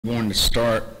I'm going to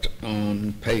start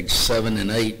on page 7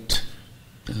 and 8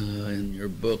 in your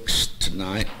books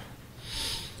tonight.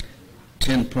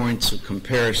 10 points of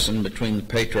comparison between the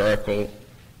patriarchal,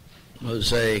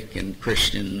 Mosaic, and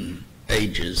Christian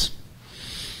ages.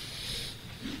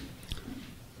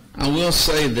 I will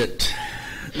say that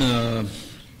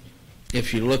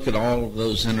if you look at all of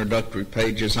those introductory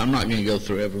pages, I'm not going to go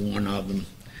through every one of them.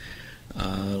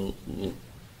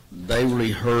 They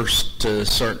rehearsed to a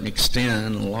certain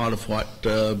extent a lot of what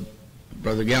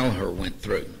Brother Gallagher went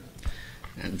through.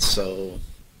 And so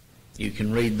you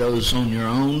can read those on your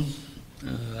own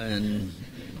and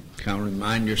kind of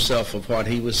remind yourself of what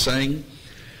he was saying.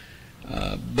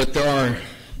 But there are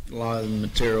a lot of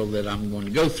material that I'm going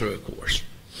to go through, of course.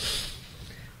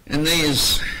 And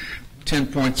these 10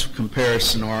 points of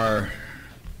comparison are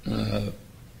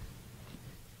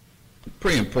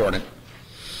pretty important.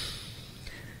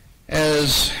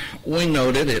 As we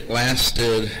noted, it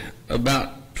lasted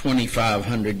about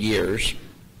 2,500 years.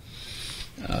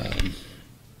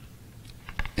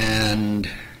 And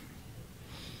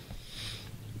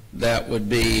that would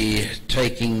be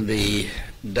taking the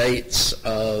dates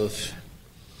of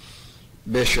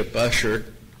Bishop Ussher,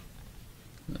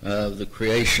 of the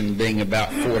creation being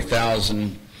about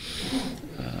 4,000,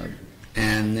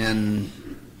 and then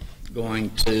going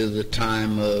to the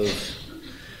time of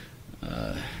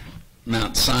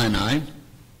Mount Sinai.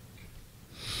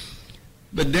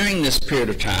 But during this period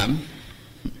of time,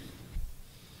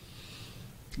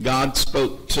 God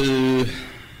spoke to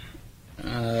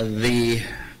the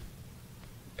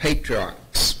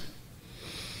patriarchs.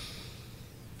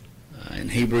 In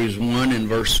Hebrews 1 and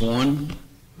verse 1,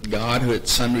 God, who at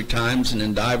sundry times and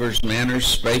in divers manners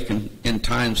spake in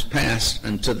times past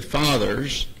unto the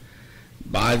fathers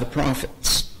by the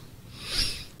prophets.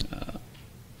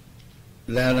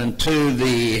 That unto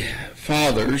the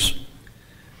fathers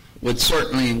would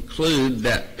certainly include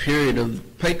that period of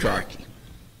patriarchy.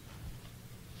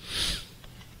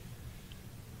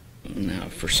 Now,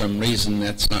 for some reason,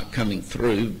 that's not coming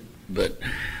through, but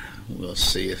we'll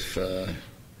see if can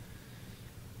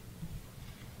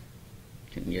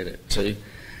get it to.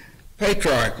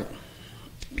 Patriarchal.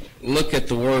 Look at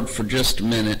the word for just a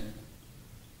minute.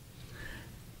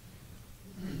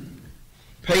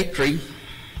 Patri,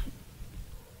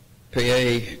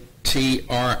 P-A-T-R-I,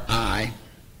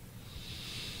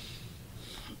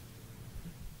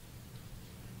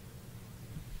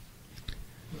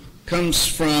 comes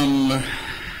from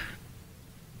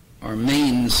or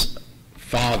means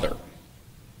father.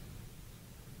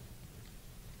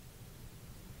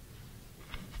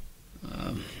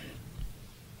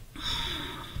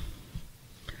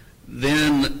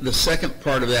 Then the second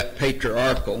part of that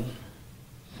patriarchal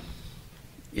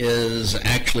is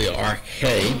actually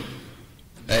arche,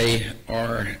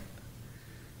 A-R-C-H-E,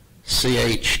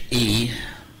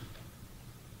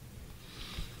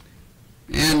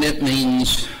 and it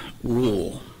means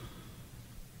rule.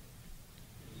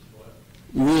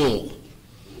 Rule.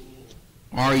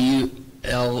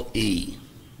 R-U-L-E.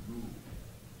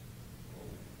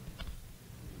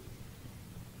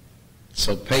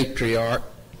 So patriarch,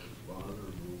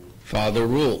 father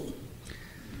rule.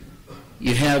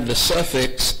 You have the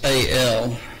suffix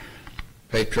al,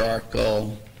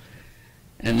 patriarchal,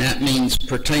 and that means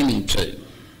pertaining to.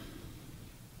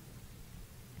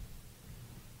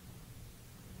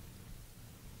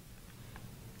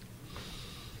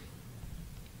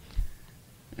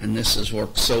 And this has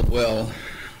worked so well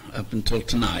up until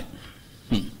tonight.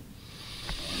 And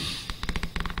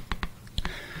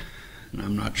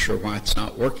I'm not sure why it's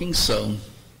not working, so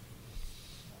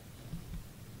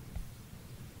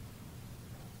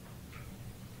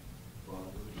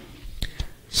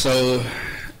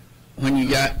when you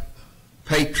got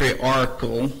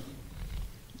patriarchal,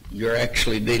 you're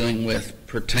actually dealing with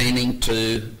pertaining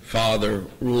to father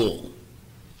rule,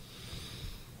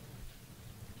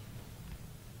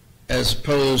 as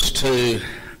opposed to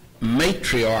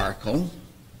matriarchal,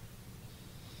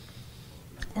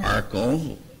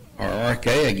 archal, or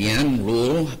arche again,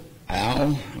 rule,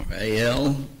 al, or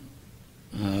al,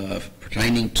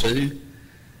 pertaining to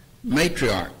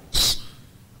matriarchs.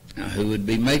 Now, who would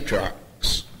be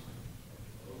matriarchs?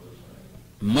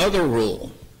 Mother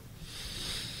rule.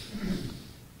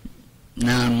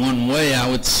 Now, in one way, I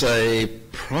would say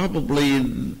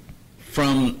probably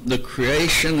from the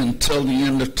creation until the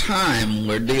end of time,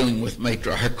 we're dealing with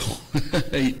matriarchal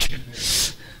age.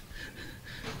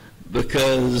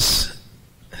 Because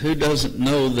who doesn't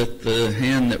know that the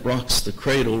hand that rocks the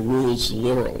cradle rules the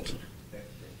world?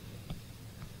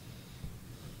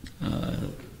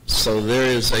 So there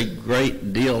is a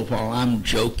great deal, while I'm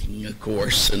joking, of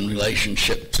course, in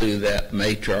relationship to that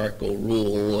matriarchal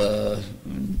rule,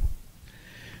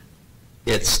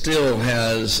 it still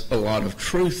has a lot of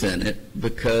truth in it,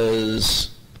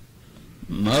 because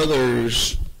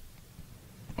mothers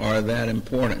are that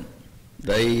important.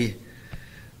 They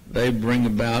bring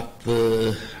about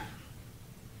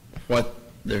what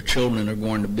their children are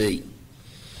going to be.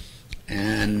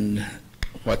 And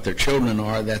what their children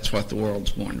are, that's what the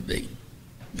world's going to be.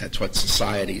 That's what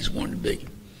society's going to be.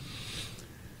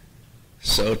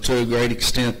 So to a great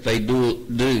extent, they do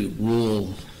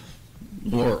rule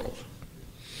the world.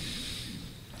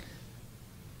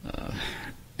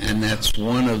 And that's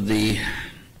one of the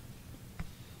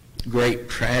great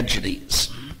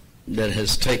tragedies that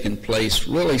has taken place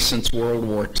really since World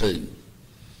War II,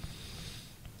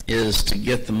 is to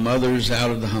get the mothers out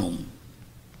of the home.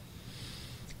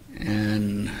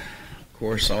 And of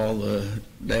course all the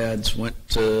dads went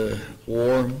to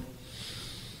war,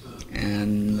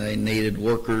 and they needed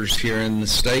workers here in the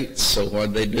States, so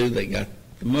what did they do? They got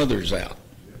the mothers out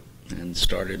and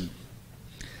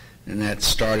that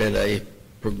started a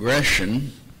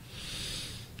progression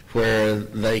where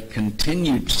they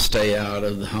continued to stay out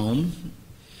of the home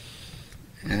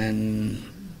and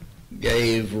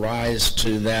gave rise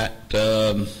to that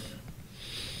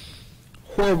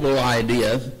horrible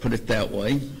idea, put it that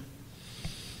way,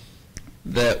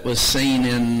 that was seen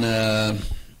in, I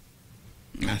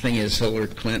think it's Hillary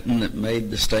Clinton that made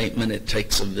the statement, it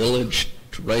takes a village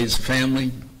to raise a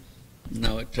family.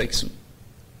 No, it takes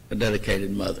a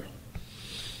dedicated mother.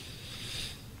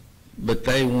 But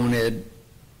they wanted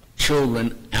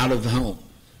children out of the home.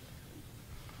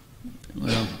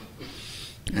 Well,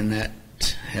 and that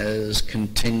has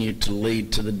continued to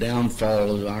lead to the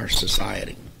downfall of our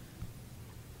society.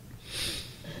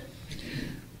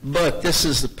 But this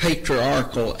is the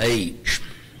patriarchal age,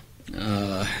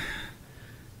 that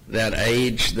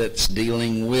age that's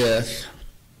dealing with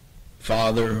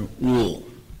father rule.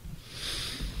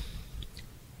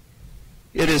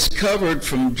 It is covered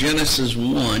from Genesis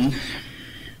 1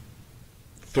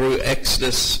 through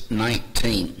Exodus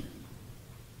 19.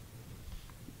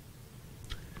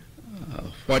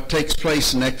 What takes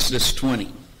place in Exodus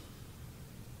 20?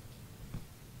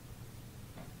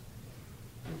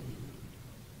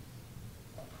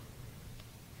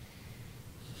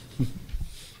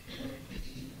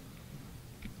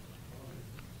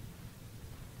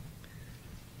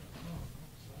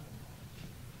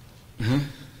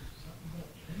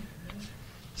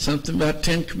 Something about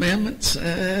 10 Commandments?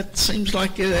 It seems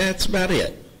like that's about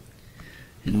it.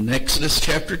 In Exodus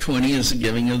chapter 20 is the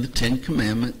giving of the 10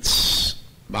 Commandments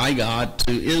by God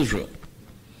to Israel.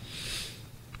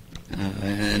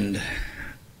 And,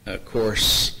 of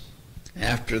course,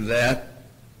 after that,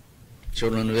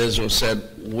 children of Israel said,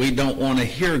 we don't want to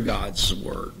hear God's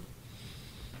word,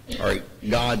 or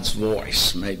God's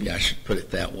voice, maybe I should put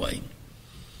it that way.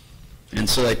 And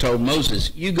so they told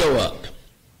Moses, you go up,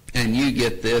 and you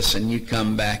get this, and you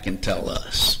come back and tell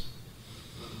us.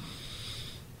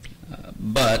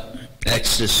 But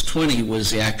Exodus 20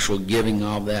 was the actual giving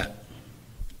of that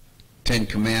 10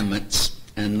 Commandments,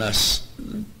 and thus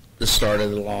the start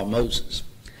of the law of Moses.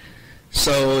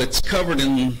 So it's covered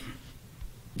in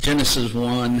Genesis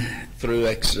 1 through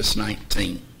Exodus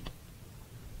 19.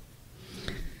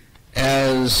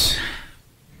 As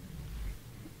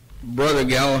Brother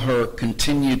Gallagher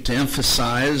continued to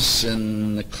emphasize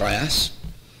in the class,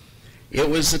 it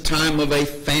was the time of a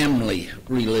family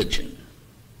religion.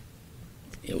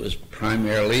 It was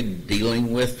primarily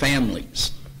dealing with families.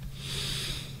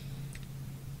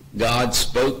 God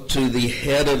spoke to the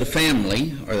head of the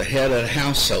family, or the head of the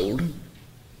household,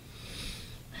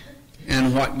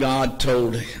 and what God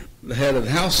told the head of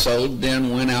the household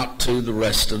then went out to the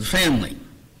rest of the family.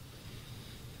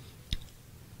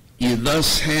 You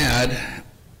thus had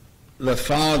the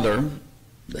father,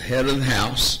 the head of the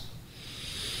house,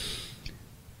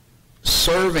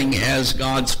 serving as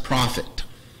God's prophet.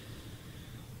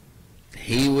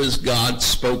 He was God's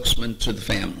spokesman to the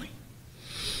family.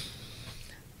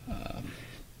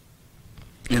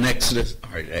 In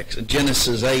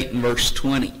Genesis 8 and verse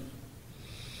 20,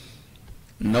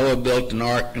 Noah built an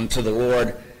ark unto the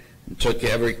Lord, and took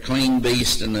every clean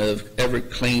beast and of every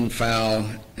clean fowl,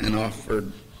 and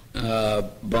offered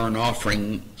burnt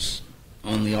offerings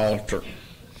on the altar.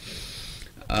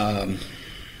 But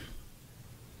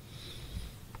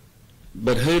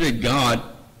who did God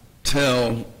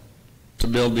tell to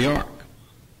build the ark?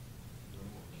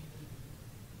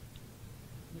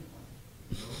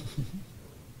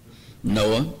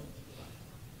 Noah.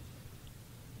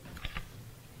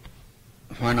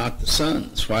 Why why not the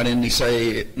sons? Why didn't he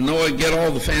say, Noah, get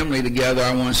all the family together,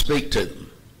 I want to speak to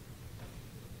them?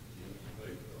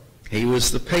 He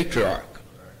was the patriarch.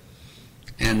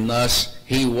 And thus,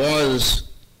 he was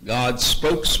God's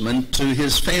spokesman to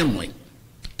his family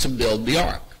to build the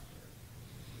ark.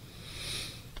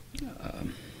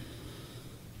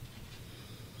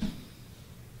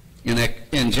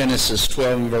 In Genesis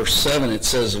 12 and verse 7, it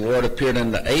says, the Lord appeared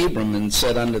unto Abram and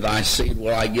said, unto thy seed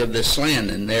will I give this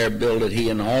land. And there builded he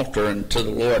an altar unto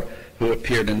the Lord who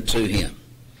appeared unto him.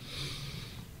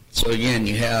 So again,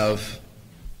 you have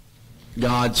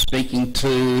God speaking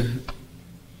to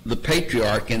the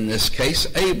patriarch, in this case,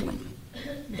 Abram.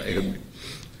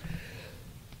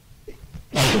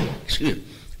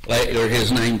 Later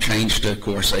his name changed to, of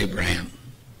course, Abraham.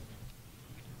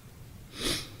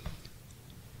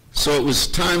 So it was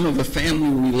time of a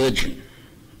family religion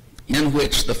in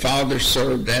which the father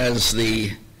served as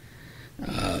the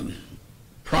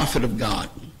prophet of God.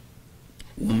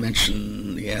 We'll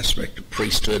mention the aspect of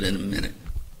priesthood in a minute.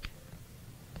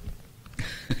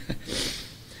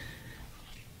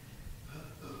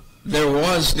 There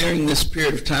was, during this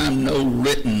period of time, no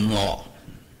written law.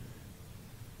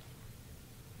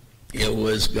 It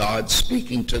was God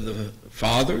speaking to the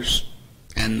fathers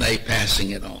and they passing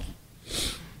it on.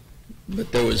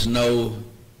 But there was no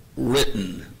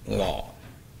written law.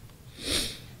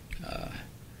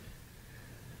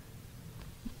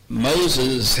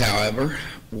 Moses, however,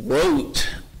 wrote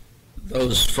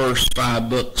those first 5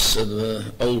 books of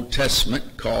the Old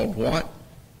Testament called what?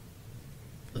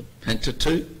 The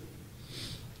Pentateuch.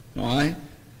 Why?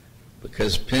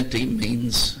 Because Penti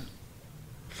means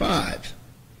 5.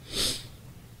 If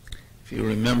you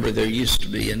remember, there used to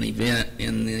be an event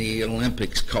in the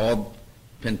Olympics called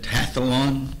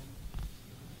pentathlon,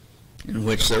 in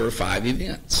which there were 5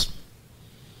 events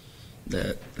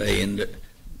that they ended.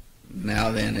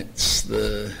 Now then, it's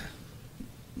the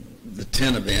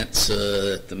 10 events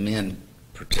that the men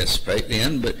participate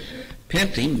in, but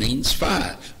Penti means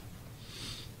 5.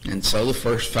 And so the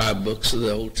first 5 books of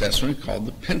the Old Testament are called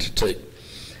the Pentateuch.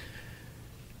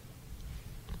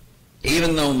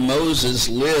 Even though Moses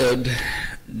lived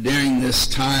during this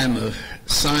time of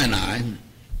Sinai,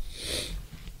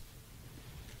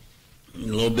 a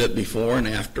little bit before and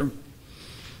after,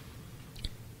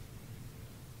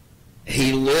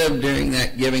 he lived during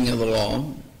that giving of the law,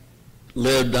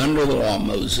 lived under the law of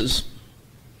Moses.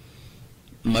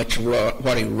 Much of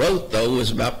what he wrote, though,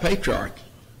 was about patriarchy.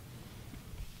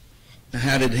 Now,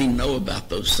 how did he know about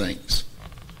those things?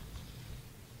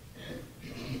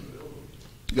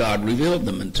 God revealed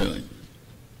them unto him.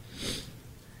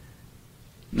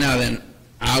 Now then,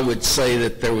 I would say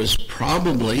that there was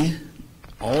probably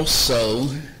also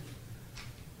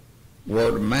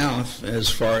word of mouth as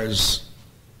far as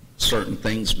certain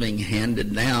things being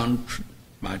handed down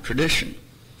by tradition.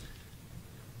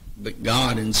 But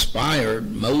God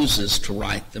inspired Moses to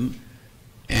write them,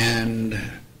 and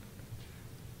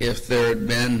if there had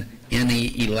been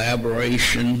any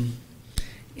elaboration,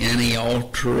 any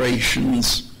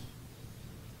alterations,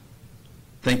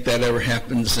 think that ever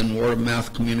happens in word of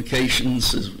mouth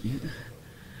communications?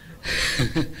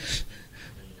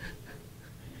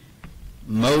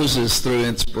 Moses, through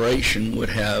inspiration, would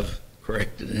have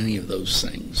corrected any of those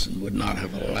things and would not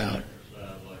have allowed.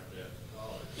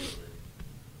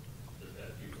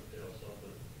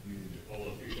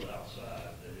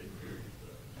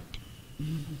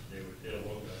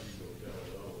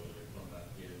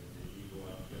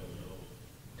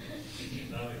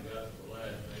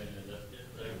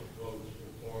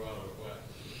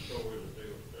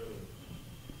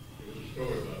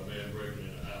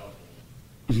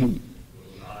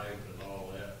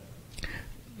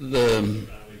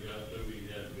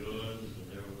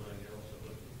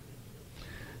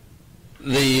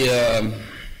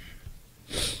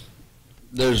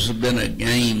 There's been a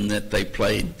game that they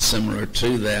played similar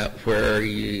to that, where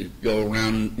you go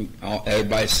around,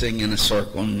 everybody sing in a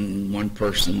circle, and one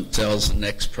person tells the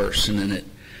next person, and it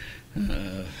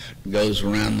goes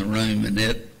around the room, and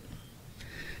it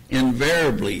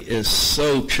invariably is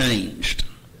so changed,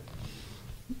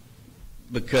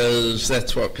 because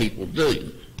that's what people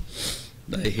do.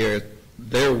 They hear it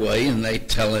their way, and they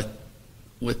tell it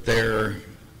with their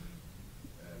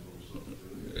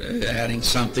adding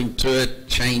something to it,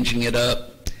 changing it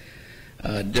up,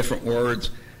 different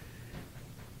words.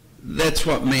 That's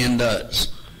what man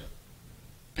does.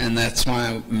 And that's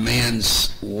why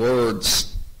man's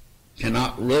words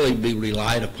cannot really be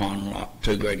relied upon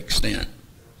to a great extent,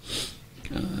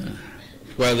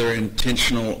 whether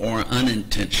intentional or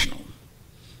unintentional.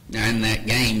 Now, in that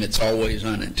game, it's always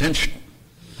unintentional.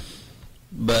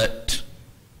 But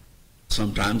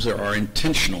Sometimes there are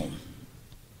intentional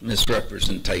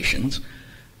misrepresentations.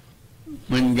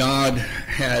 When God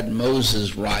had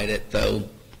Moses write it, though,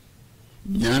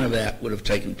 none of that would have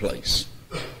taken place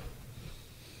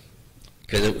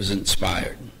because it was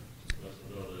inspired. That's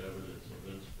another evidence of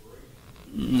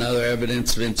inspiration. Another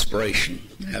evidence of inspiration,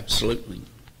 absolutely.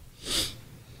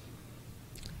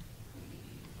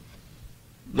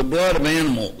 The blood of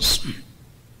animals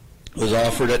was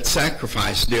offered at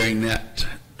sacrifice during that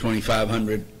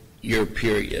 2,500-year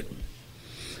period.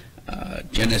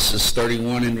 Genesis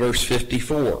 31 and verse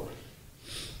 54.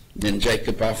 Then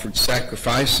Jacob offered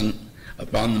sacrifice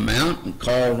upon the mount and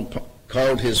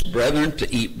called his brethren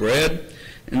to eat bread,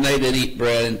 and they did eat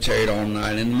bread and tarried all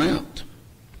night in the mount.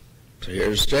 So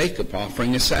here's Jacob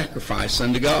offering a sacrifice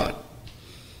unto God.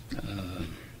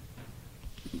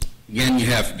 Again, you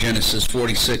have Genesis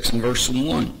 46 and verse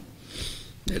 1.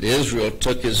 That Israel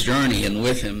took his journey, and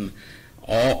with him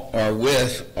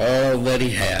with all that he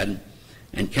had,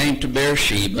 and came to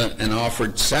Beersheba and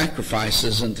offered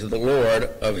sacrifices unto the Lord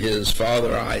of his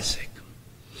father Isaac.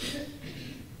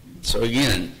 So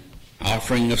again,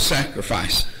 offering of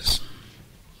sacrifices.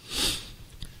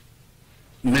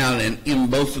 Now then, in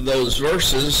both of those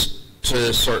verses, to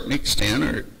a certain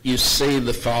extent, you see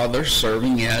the Father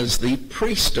serving as the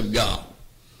priest of God.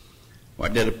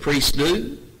 What did a priest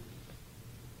do?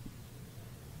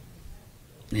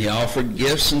 He offered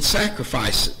gifts and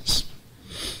sacrifices.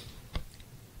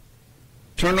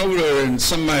 Turn over and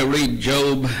somebody read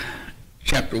Job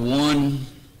chapter 1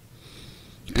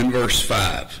 and verse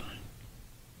 5.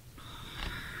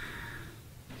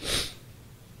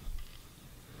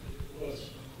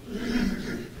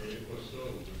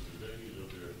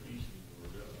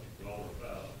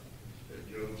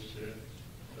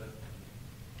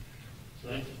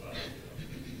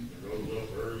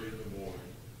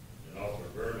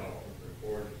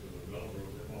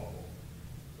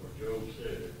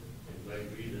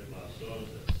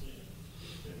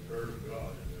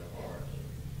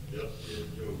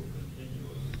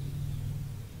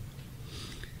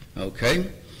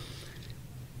 Okay.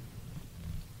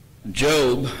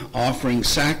 Job offering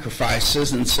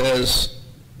sacrifices and says,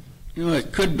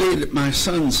 it could be that my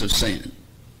sons have sinned.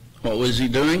 What was he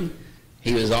doing?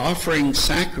 He was offering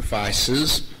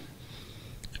sacrifices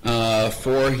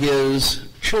for his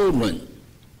children.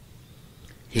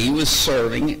 He was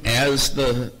serving as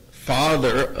the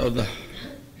father of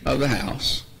the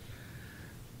house,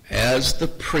 as the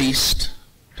priest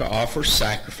to offer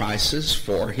sacrifices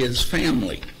for his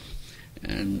family.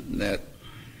 And that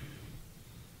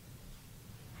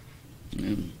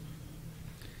in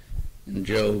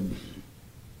Job,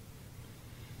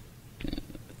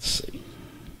 let's see.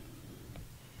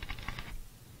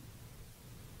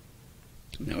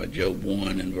 Now at Job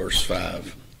 1 and verse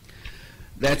 5.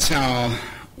 That's how,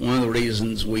 one of the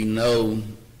reasons we know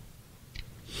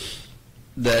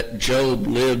that Job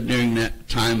lived during that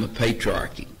time of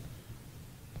patriarchy.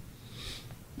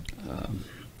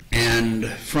 And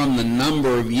from the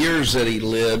number of years that he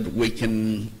lived, we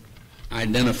can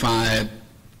identify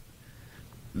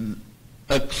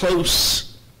a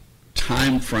close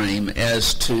time frame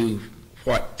as to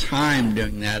what time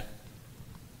during that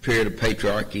period of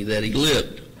patriarchy that he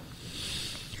lived.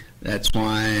 That's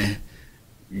why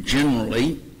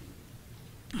generally,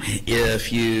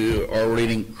 if you are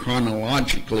reading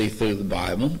chronologically through the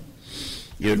Bible,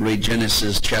 you would read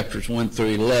Genesis chapters 1 through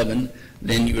 11,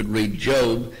 then you would read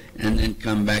Job, and then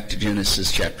come back to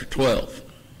Genesis chapter 12,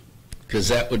 because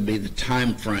that would be the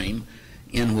time frame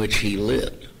in which he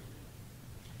lived.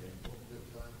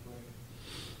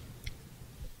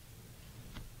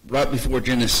 Right before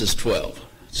Genesis 12,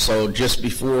 so just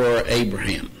before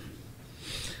Abraham.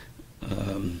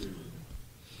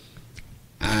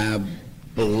 I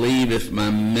believe, if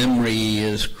my memory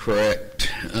is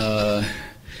correct,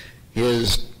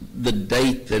 the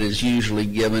date that is usually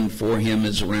given for him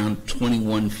is around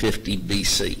 2150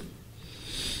 BC.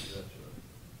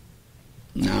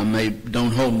 Now,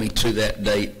 don't hold me to that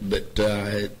date, but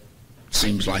it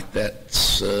seems like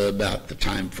that's about the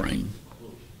time frame.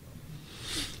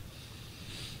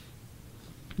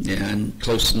 Yeah, and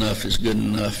close enough is good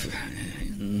enough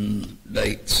in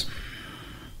dates.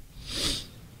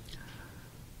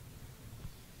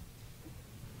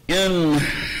 In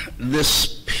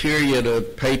this period of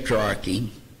patriarchy,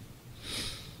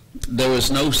 there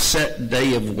was no set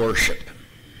day of worship.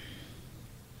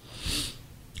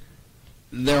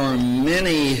 There are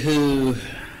many who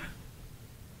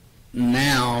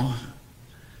now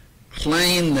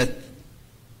claim that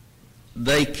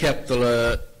they kept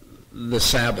the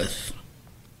Sabbath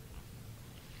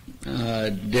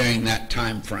during that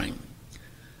time frame.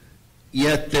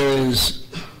 Yet there is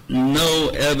no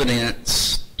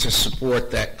evidence to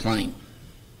support that claim.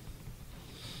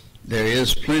 There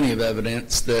is plenty of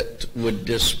evidence that would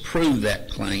disprove that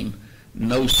claim,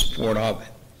 no support of it.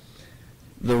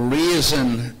 The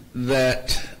reason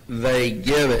that they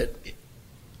give it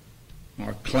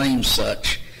or claim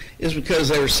such is because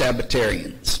they were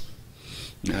Sabbatarians.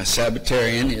 Now, a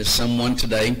Sabbatarian is someone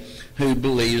today who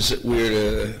believes that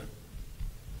we're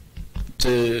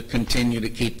to continue to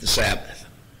keep the Sabbath.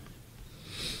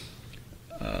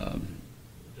 That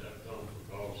comes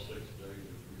because 6 days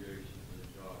of creation that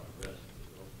God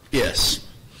rested on. Yes.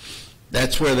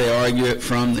 That's where they argue it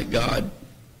from, that God,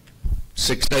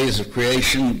 6 days of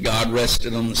creation, God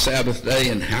rested on the Sabbath day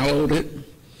and hallowed it.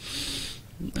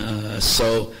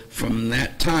 So from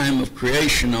that time of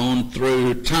creation on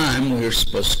through time, we're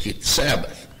supposed to keep the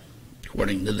Sabbath,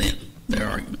 according to them, their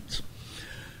arguments.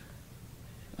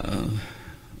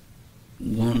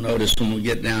 We'll notice when we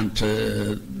get down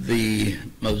to the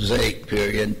Mosaic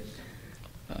period,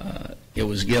 it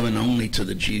was given only to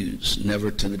the Jews, never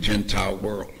to the Gentile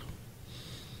world.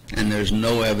 And there's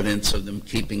no evidence of them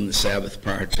keeping the Sabbath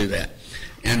prior to that.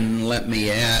 And let me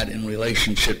add, in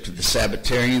relationship to the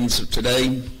Sabbatarians of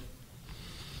today,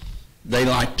 they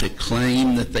like to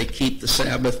claim that they keep the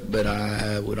Sabbath, but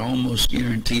I would almost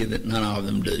guarantee you that none of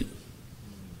them do.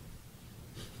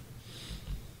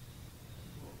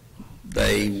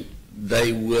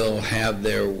 They will have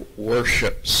their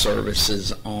worship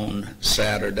services on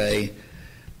Saturday,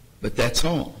 but that's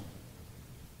all.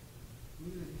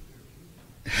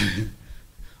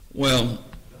 Well,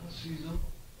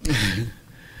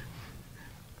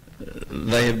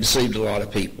 they have deceived a lot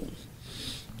of people.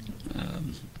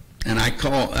 And I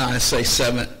say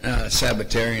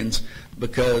Sabbatarians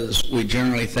because we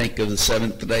generally think of the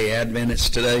Seventh-day Adventists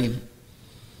today,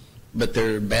 but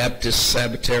there are Baptist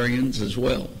Sabbatarians as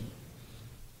well.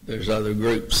 There's other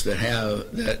groups that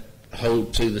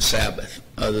hold to the Sabbath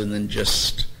other than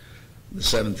just the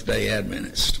Seventh-day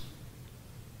Adventist.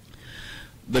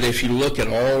 But if you look at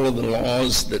all of the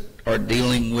laws that are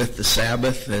dealing with the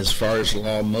Sabbath, as far as the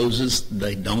law of Moses,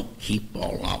 they don't keep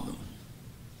all of them.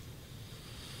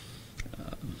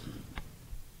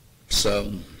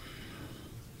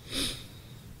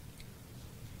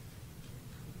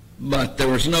 But there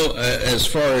was no, as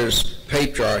far as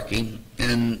patriarchy,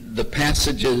 and the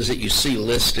passages that you see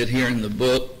listed here in the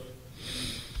book,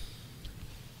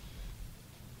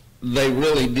 they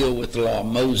really deal with the law of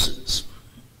Moses.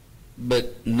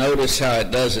 But notice how it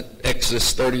does it.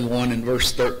 Exodus 31 and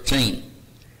verse 13.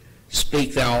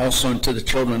 Speak thou also unto the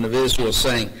children of Israel,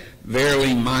 saying,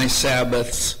 Verily my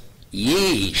Sabbaths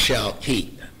ye shall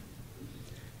keep.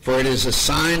 For it is a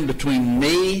sign between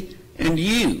me and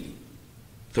you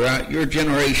throughout your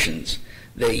generations,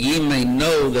 that ye may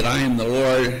know that I am the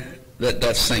Lord that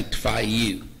doth sanctify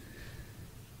you.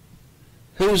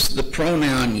 Who's the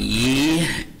pronoun ye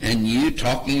and you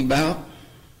talking about?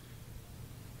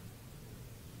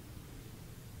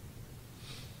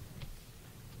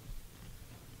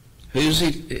 Who's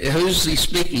he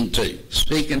speaking to?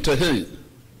 Speaking to who?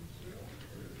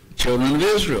 Children of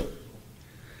Israel.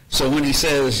 So when he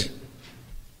says,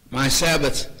 my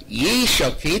Sabbaths ye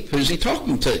shall keep, who's he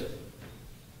talking to?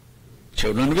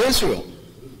 Children of Israel.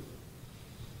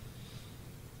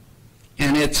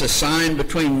 And it's a sign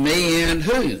between me and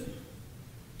who?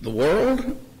 The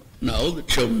world? No, the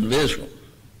children of Israel.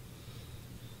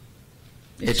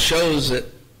 It shows that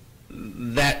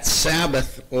that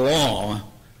Sabbath law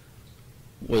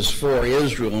was for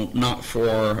Israel, not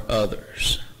for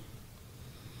others.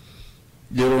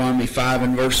 Deuteronomy 5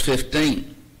 and verse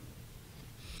 15.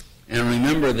 And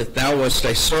remember that thou wast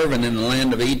a servant in the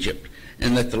land of Egypt,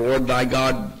 and that the Lord thy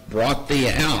God brought thee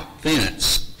out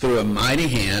thence through a mighty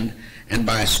hand and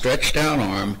by a stretched out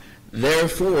arm.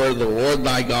 Therefore the Lord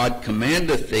thy God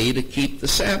commandeth thee to keep the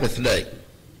Sabbath day.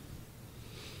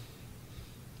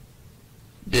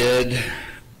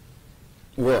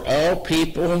 Were all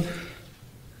people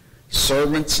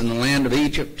servants in the land of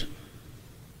Egypt?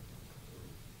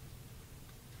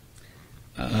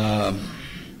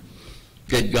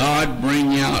 Did God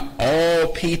bring out all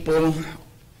people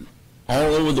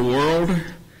all over the world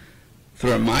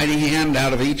through a mighty hand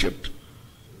out of Egypt?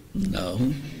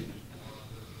 No.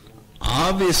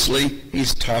 Obviously,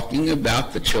 he's talking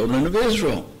about the children of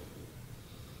Israel.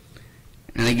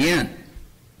 And again,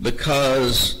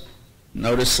 because,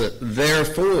 notice that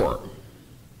therefore,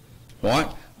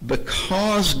 what?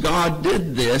 Because God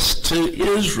did this to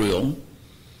Israel,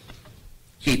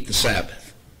 keep the Sabbath.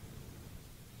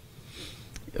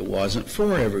 It wasn't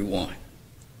for everyone.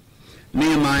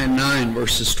 Nehemiah 9,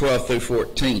 verses 12 through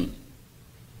 14.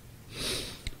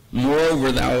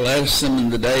 Moreover, thou leddest them in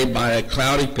the day by a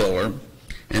cloudy pillar,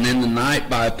 and in the night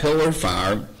by a pillar of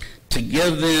fire, to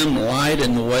give them light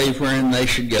in the way wherein they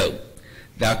should go.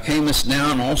 Thou camest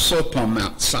down also upon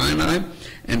Mount Sinai,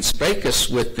 and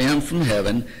spakest with them from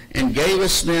heaven, and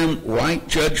gavest them right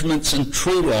judgments and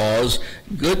true laws,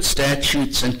 good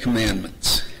statutes and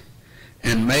commandments,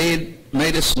 and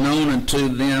madest known unto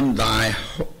them thy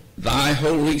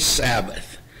holy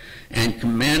Sabbath, and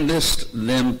commandest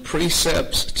them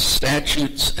precepts,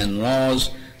 statutes, and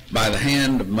laws by the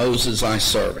hand of Moses thy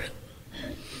servant.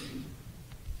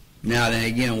 Now then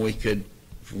again, we could,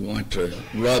 if we want to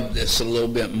rub this a little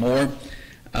bit more,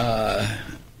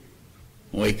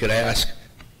 we could ask,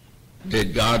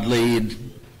 did God lead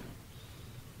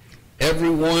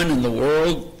everyone in the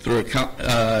world through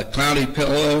a cloudy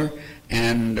pillar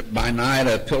and by night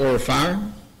a pillar of fire?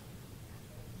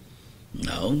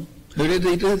 No. Who did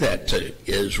he do that to?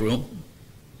 Israel.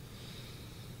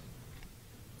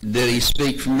 Did he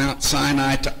speak from Mount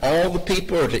Sinai to all the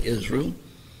people or to Israel?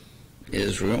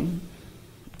 Israel.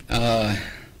 And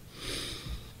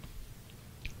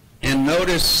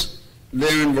notice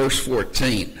there in verse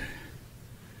 14,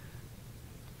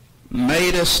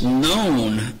 made us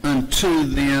known unto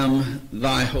them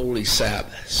thy holy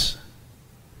Sabbaths.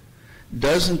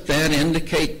 Doesn't that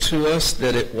indicate to us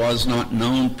that it was not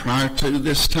known prior to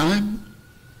this time?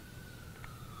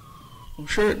 Well,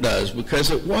 sure it does, because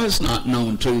it was not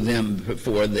known to them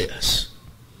before this.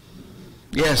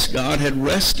 Yes, God had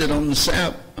rested on the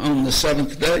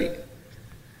seventh day.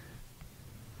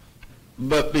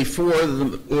 But before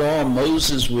the law of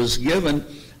Moses was given,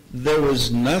 there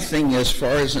was nothing as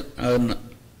far as an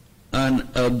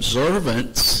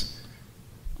observance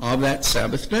of that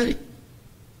Sabbath day.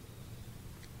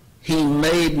 He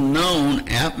made known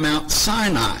at Mount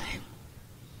Sinai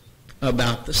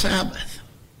about the Sabbath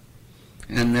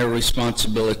and their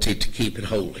responsibility to keep it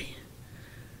holy.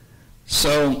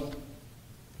 So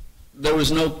there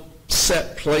was no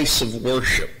set place of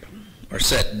worship or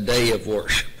set day of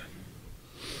worship,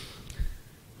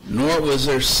 nor was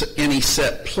there any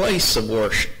set place of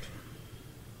worship.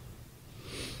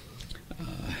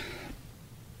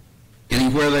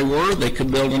 Anywhere they were, they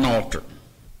could build an altar.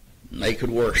 They could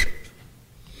worship.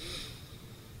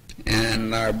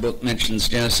 And our book mentions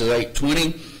Genesis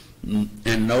 8:20,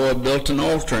 and Noah built an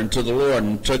altar unto the Lord,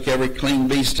 and took every clean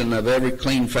beast and of every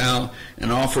clean fowl, and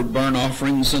offered burnt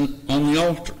offerings on the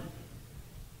altar.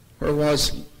 Where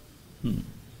was he?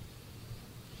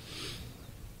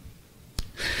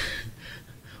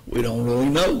 We don't really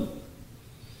know.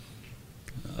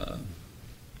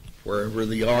 Wherever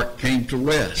the ark came to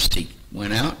rest, he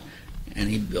went out and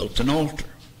he built an altar.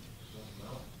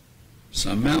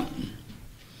 Some mountain.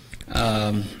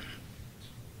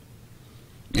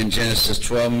 In Genesis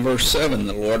 12 and verse 7,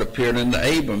 the Lord appeared unto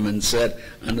Abram and said,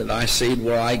 unto thy seed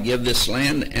will I give this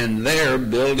land, and there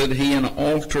builded he an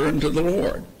altar unto the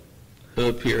Lord, who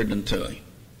appeared unto him.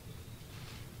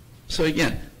 So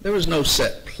again, there was no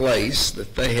set place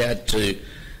that they had to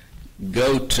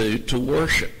go to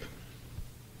worship.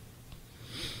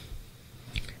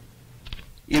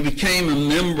 You became a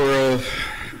member of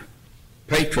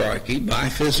patriarchy by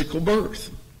physical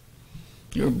birth.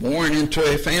 You're born into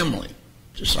a family,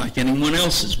 just like anyone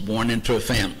else is born into a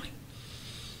family.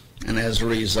 And as a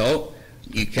result,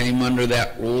 you came under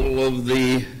that rule of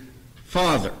the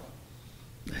father,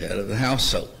 the head of the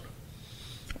household.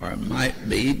 Or it might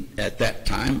be, at that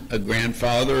time, a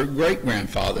grandfather or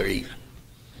great-grandfather even,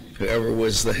 whoever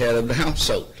was the head of the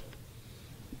household.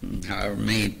 However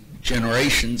many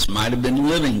generations might have been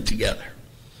living together.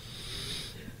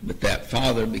 But that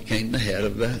father became the head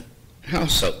of the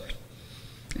household.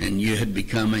 And you had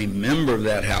become a member of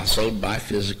that household by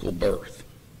physical birth.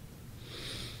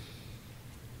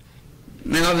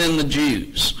 Now then, the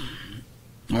Jews,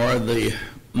 or the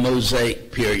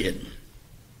Mosaic period.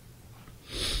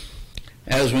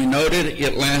 As we noted,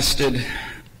 it lasted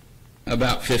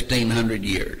about 1,500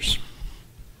 years.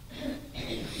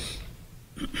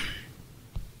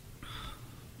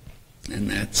 And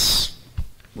that's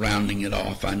rounding it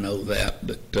off, I know that,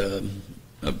 but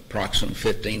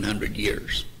approximately 1,500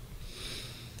 years.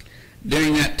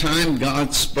 During that time,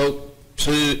 God spoke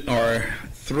to or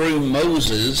through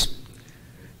Moses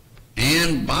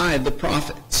and by the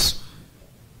prophets.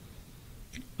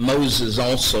 Moses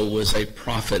also was a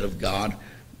prophet of God,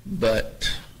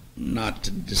 but not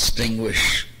to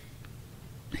distinguish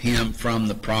him from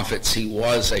the prophets. He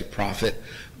was a prophet,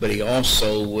 but he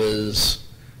also was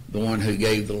the one who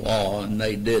gave the law, and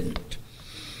they didn't.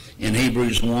 In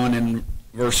Hebrews 1 and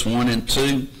verse 1 and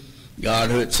 2,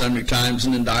 God, who at sundry times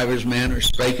and in divers manners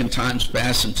spake in times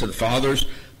past unto the fathers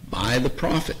by the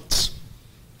prophets,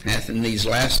 hath in these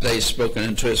last days spoken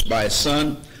unto us by his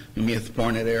Son, whom he hath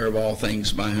appointed heir of all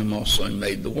things, by whom also he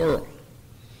made the world.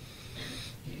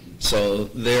 So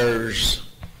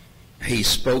he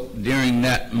spoke during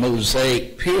that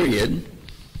Mosaic period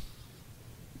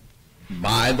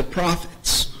by the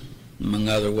prophets, among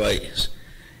other ways.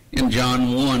 In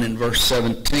John 1 and verse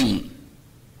 17,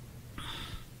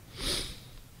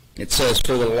 it says,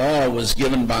 "For the law was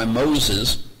given by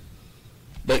Moses,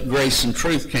 but grace and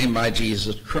truth came by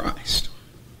Jesus Christ."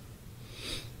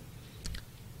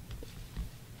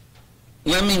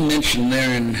 Let me mention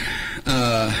there in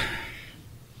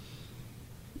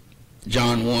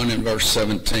John 1 and verse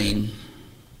 17,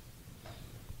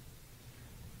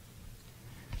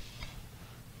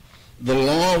 the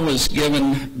law was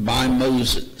given by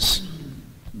Moses,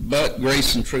 but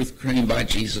grace and truth came by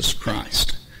Jesus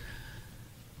Christ.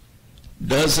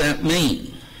 Does that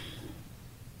mean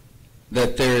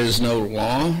that there is no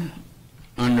law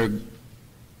under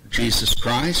Jesus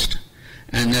Christ,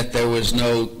 and that there was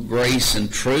no grace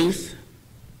and truth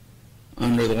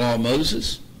under the law of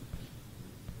Moses?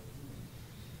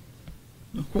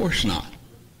 Of course not.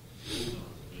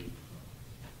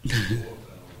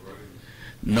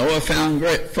 Noah found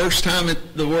grace. First time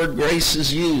the word grace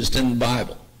is used in the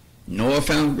Bible. Noah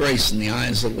found grace in the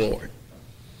eyes of the Lord.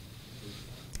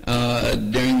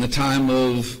 During the time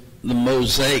of the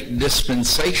Mosaic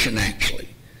dispensation, actually,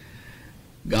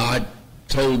 God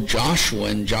told Joshua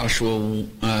in Joshua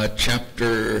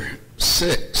chapter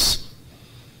 6,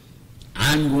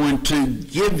 "I'm going to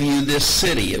give you this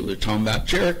city." It was talking about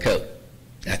Jericho.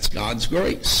 That's God's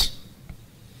grace.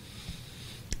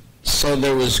 So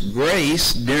there was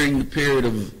grace during the period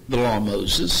of the law of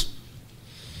Moses.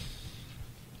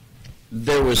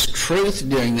 There was truth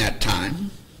during that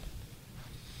time.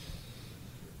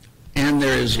 And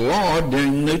there is law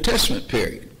during the New Testament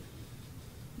period.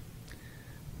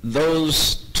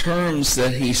 Those terms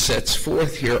that he sets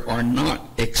forth here are not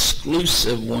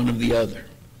exclusive one of the other.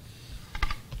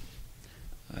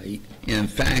 In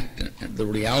fact, the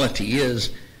reality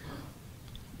is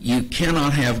you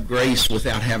cannot have grace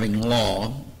without having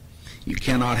law. You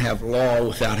cannot have law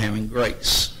without having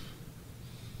grace.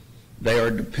 They are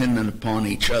dependent upon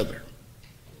each other.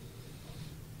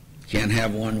 You can't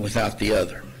have one without the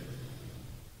other.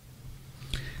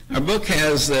 Our book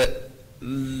has that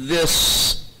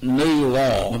this new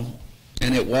law,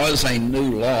 and it was a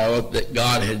new law that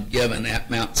God had given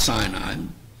at Mount Sinai,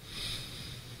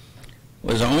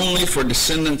 was only for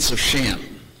descendants of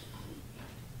Shem.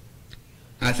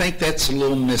 I think that's a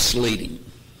little misleading.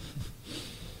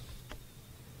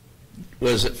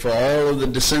 Was it for all of the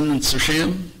descendants of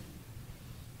Shem?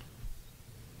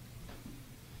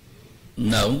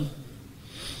 No.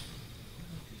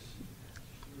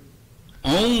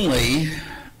 Only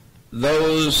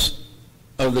those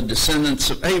of the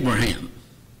descendants of Abraham.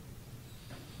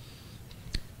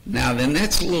 Now then,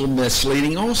 that's a little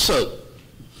misleading also.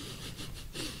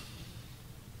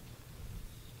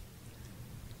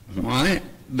 Why?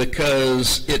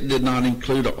 Because it did not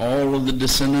include all of the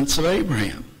descendants of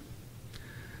Abraham.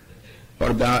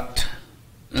 What about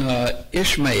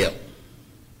Ishmael?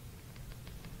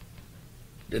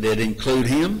 Did it include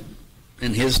him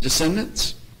and his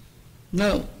descendants?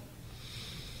 No.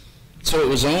 So it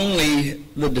was only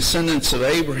the descendants of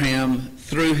Abraham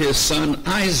through his son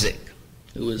Isaac,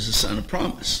 who was the son of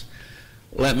promise.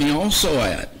 Let me also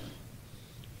add,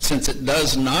 since it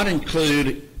does not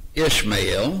include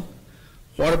Ishmael,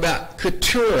 what about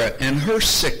Keturah and her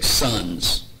 6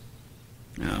 sons?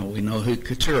 Now, we know who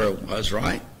Keturah was,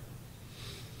 right?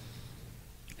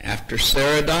 After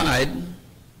Sarah died,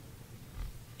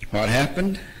 what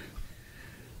happened?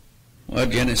 Well,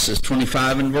 Genesis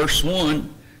 25 and verse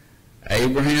 1,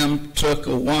 Abraham took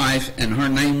a wife, and her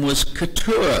name was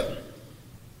Keturah.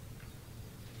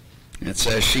 It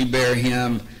says she bare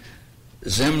him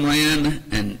Zimran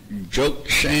and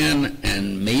Jokshan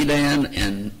and Medan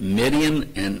and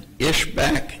Midian and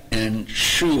Ishbak and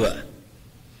Shua.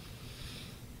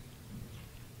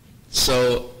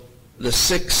 So the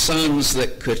 6 sons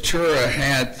that Keturah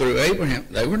had through Abraham,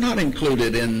 they were not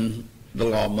included in the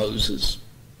law of Moses.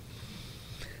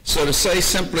 So to say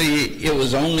simply it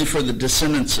was only for the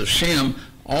descendants of Shem,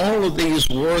 all of these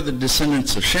were the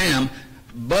descendants of Shem,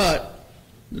 but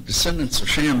the descendants of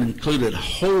Shem included a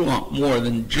whole lot more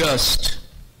than just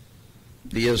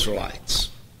the Israelites.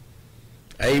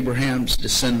 Abraham's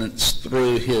descendants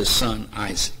through his son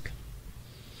Isaac.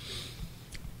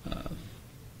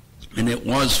 And it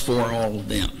was for all of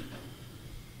them.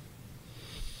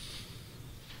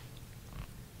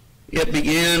 It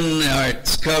began,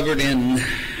 it's covered in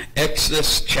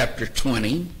Exodus chapter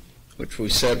 20, which we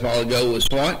said a while ago was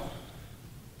what?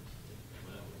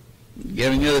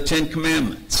 Giving of the Ten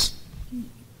Commandments,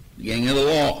 giving of the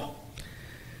law.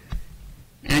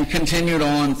 And continued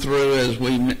on through, as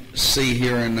we see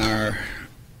here in our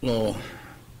little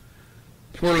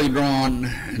poorly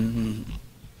drawn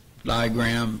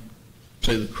diagram,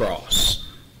 to the cross.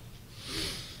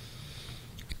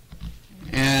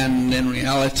 And in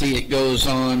reality, it goes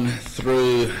on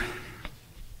through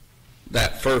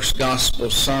that first gospel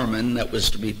sermon that was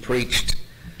to be preached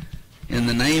in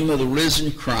the name of the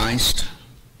risen Christ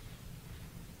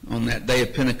on that day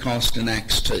of Pentecost in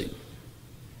Acts 2.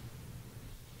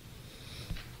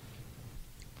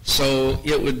 So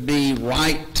it would be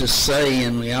right to say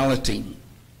in reality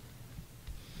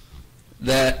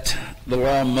that the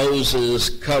law of Moses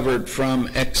covered from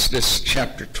Exodus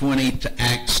chapter 20 to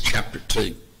Acts chapter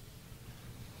 2.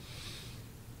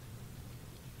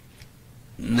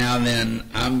 Now then,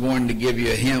 I'm going to give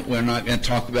you a hint. We're not going to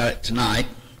talk about it tonight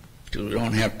because we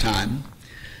don't have time.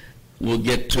 We'll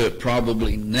get to it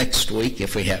probably next week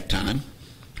if we have time.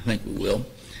 I think we will.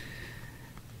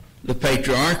 The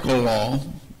patriarchal law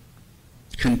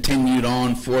continued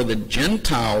on for the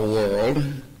Gentile world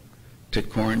to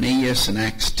Cornelius in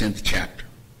Acts 10th chapter.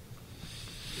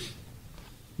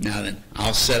 Now then,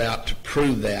 I'll set out to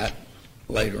prove that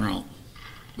later on.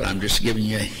 But I'm just giving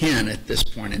you a hint at this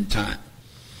point in time.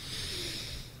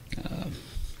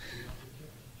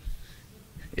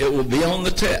 It will be on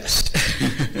the test.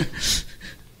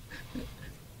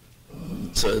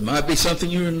 So it might be something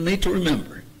you need to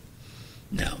remember.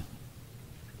 Now,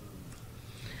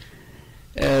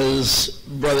 as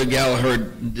Brother Gallagher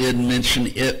did mention,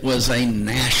 it was a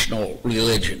national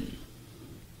religion.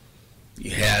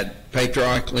 You had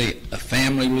patriarchally a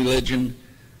family religion.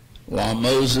 Law of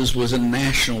Moses was a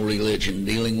national religion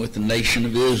dealing with the nation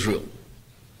of Israel.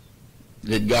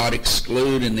 Did God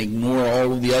exclude and ignore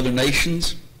all of the other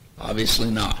nations? Obviously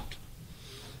not.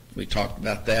 We talked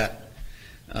about that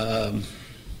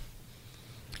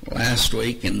last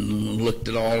week and looked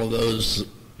at all of those.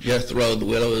 Jethro, the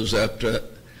widows, up to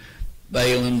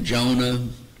Balaam, Jonah,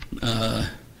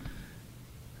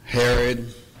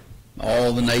 Herod,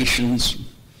 all the nations,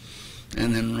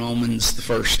 and then Romans, the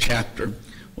first chapter.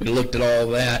 We looked at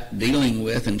all that, dealing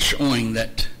with and showing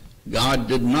that God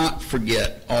did not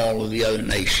forget all of the other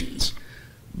nations,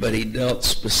 but he dealt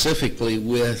specifically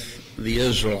with the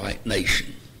Israelite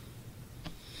nation.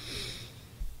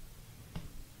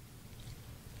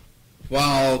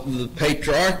 While the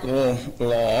patriarchal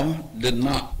law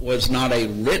was not a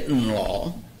written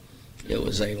law, it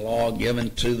was a law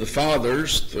given to the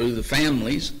fathers through the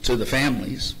families, to the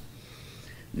families.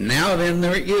 Now then,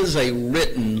 there is a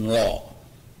written law,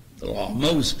 the law of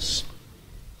Moses.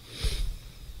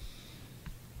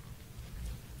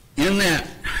 In that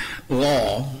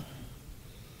law,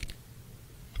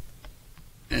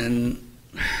 and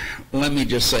let me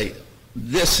just say,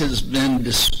 this has been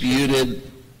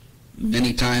disputed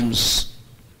many times,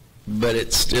 but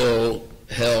it's still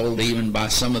held even by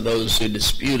some of those who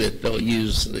dispute it. They'll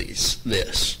use this.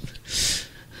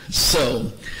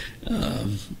 So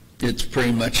it's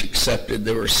pretty much accepted.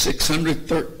 There were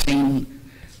 613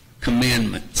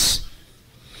 commandments,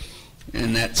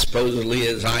 and that supposedly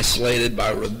is isolated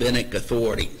by rabbinic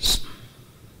authorities.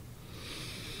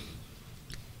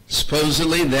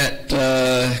 Supposedly that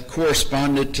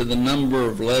corresponded to the number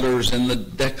of letters in the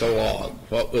Decalogue.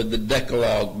 What would the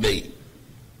Decalogue be?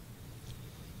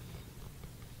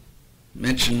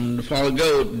 Mentioned a while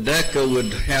ago, Deca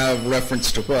would have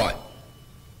reference to what?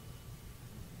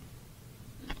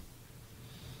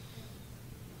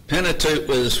 Pentateuch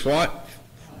was what?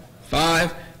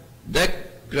 5.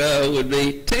 Deca would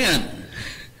be 10.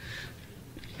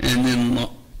 And then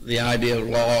the idea of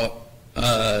law,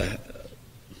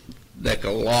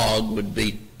 Decalogue would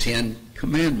be 10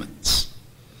 commandments.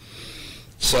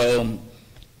 So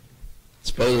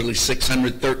supposedly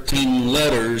 613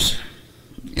 letters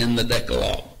in the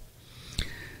Decalogue.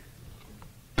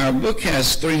 Our book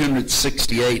has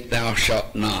 368 thou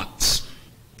shalt nots.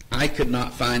 I could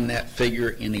not find that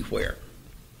figure anywhere.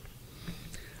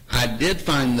 I did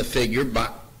find the figure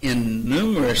in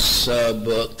numerous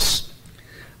books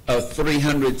of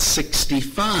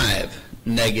 365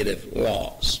 negative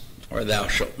laws, or thou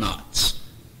shalt nots.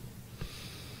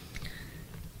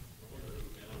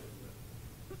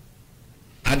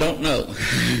 I don't know.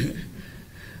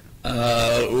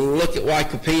 Look at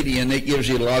Wikipedia and it gives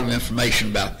you a lot of information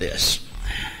about this.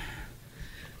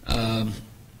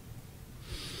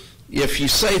 If you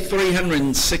say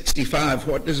 365,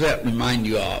 what does that remind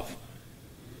you of?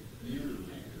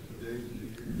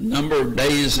 Number of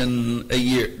days in a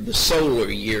year, the solar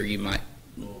year, you might.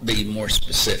 be more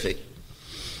specific.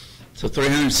 So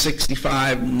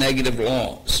 365 negative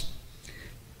laws.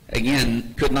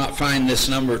 Again, could not find this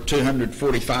number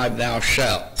 245 thou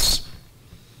shalts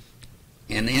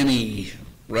in any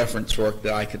reference work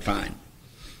that I could find.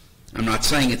 I'm not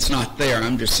saying it's not there,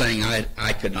 I'm just saying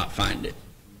I could not find it.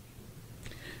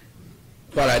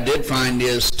 What I did find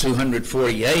is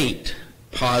 248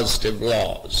 positive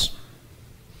laws,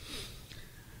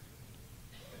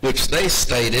 which they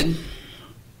stated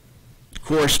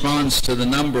corresponds to the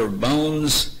number of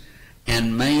bones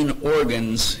and main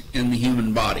organs in the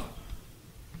human body.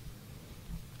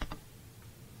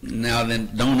 Now then,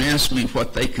 don't ask me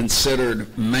what they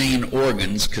considered main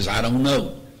organs, because I don't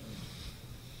know.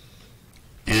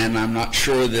 And I'm not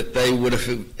sure that they would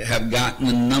have gotten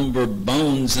the number of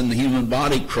bones in the human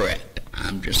body correct.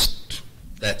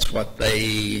 That's what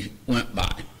they went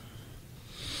by.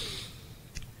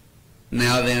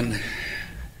 Now then,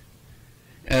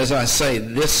 as I say,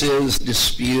 this is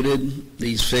disputed,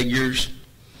 these figures.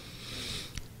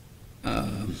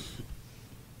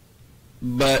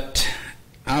 But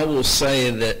I will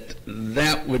say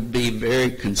that would be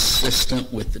very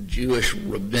consistent with the Jewish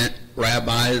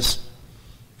rabbis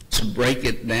to break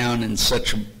it down in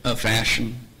such a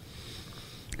fashion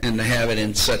and to have it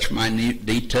in such minute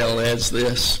detail as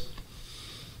this.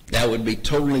 That would be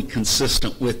totally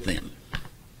consistent with them.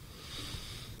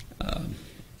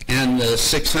 And the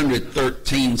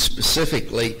 613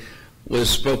 specifically was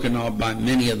spoken of by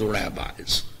many of the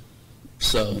rabbis.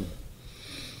 So,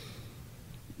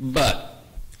 but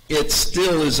it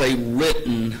still is a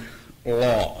written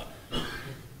law.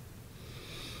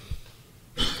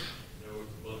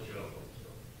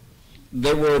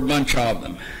 There were a bunch of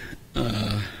them.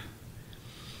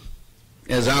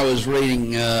 As I was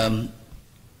reading,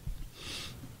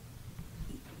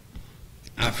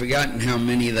 I've forgotten how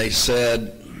many they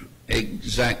said,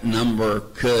 exact number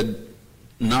could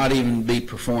not even be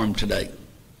performed today.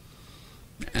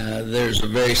 There's a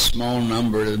very small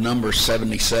number. The number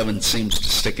 77 seems to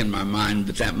stick in my mind,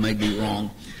 but that may be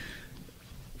wrong,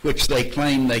 which they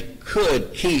claim they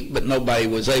could keep, but nobody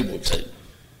was able to.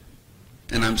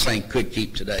 And I'm saying could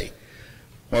keep today.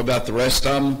 What about the rest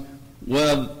of them?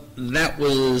 Well, that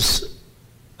was,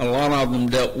 a lot of them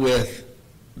dealt with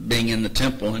being in the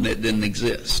temple, and it didn't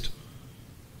exist,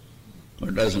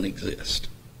 or doesn't exist.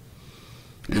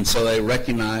 And so they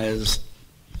recognize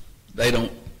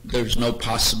there's no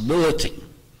possibility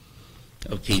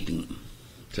of keeping them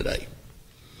today.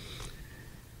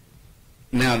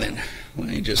 Now then, let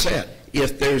me just add,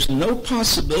 if there's no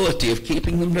possibility of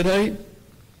keeping them today,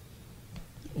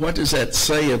 what does that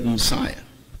say of Messiah?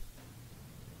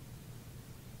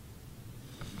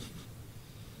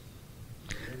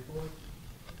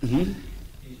 Mm-hmm.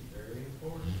 He's very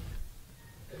important.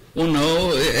 Well,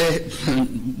 no.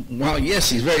 Well, yes,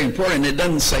 he's very important. It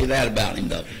doesn't say that about him,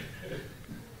 though.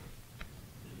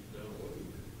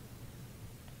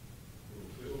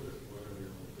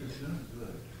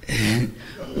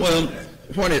 Well,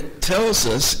 what it tells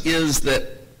us is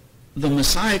that the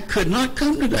Messiah could not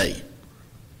come today.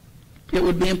 It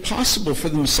would be impossible for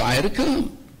the Messiah to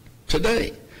come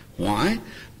today. Why?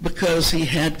 Because he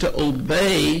had to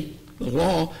obey the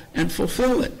law and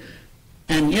fulfill it.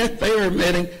 And yet they are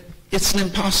admitting it's an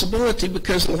impossibility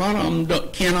because a lot of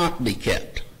them cannot be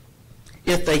kept.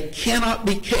 If they cannot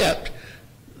be kept,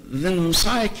 then the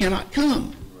Messiah cannot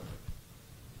come.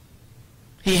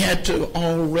 He had to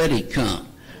already come.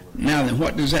 Now then,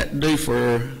 what does that do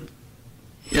for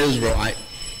Israelites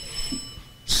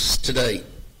today,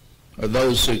 or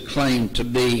those who claim to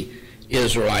be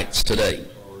Israelites today?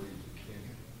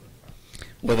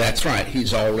 Well, that's right.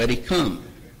 He's already come.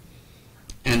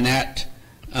 And that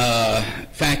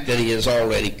fact that he has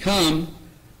already come,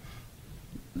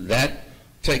 that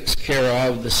takes care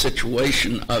of the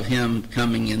situation of him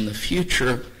coming in the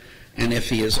future. And if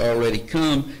he has already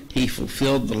come, he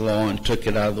fulfilled the law and took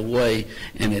it out of the way,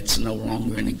 and it's no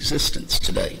longer in existence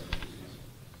today.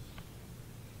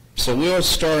 So we'll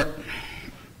start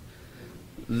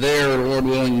there, Lord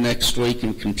willing, next week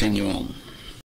and continue on.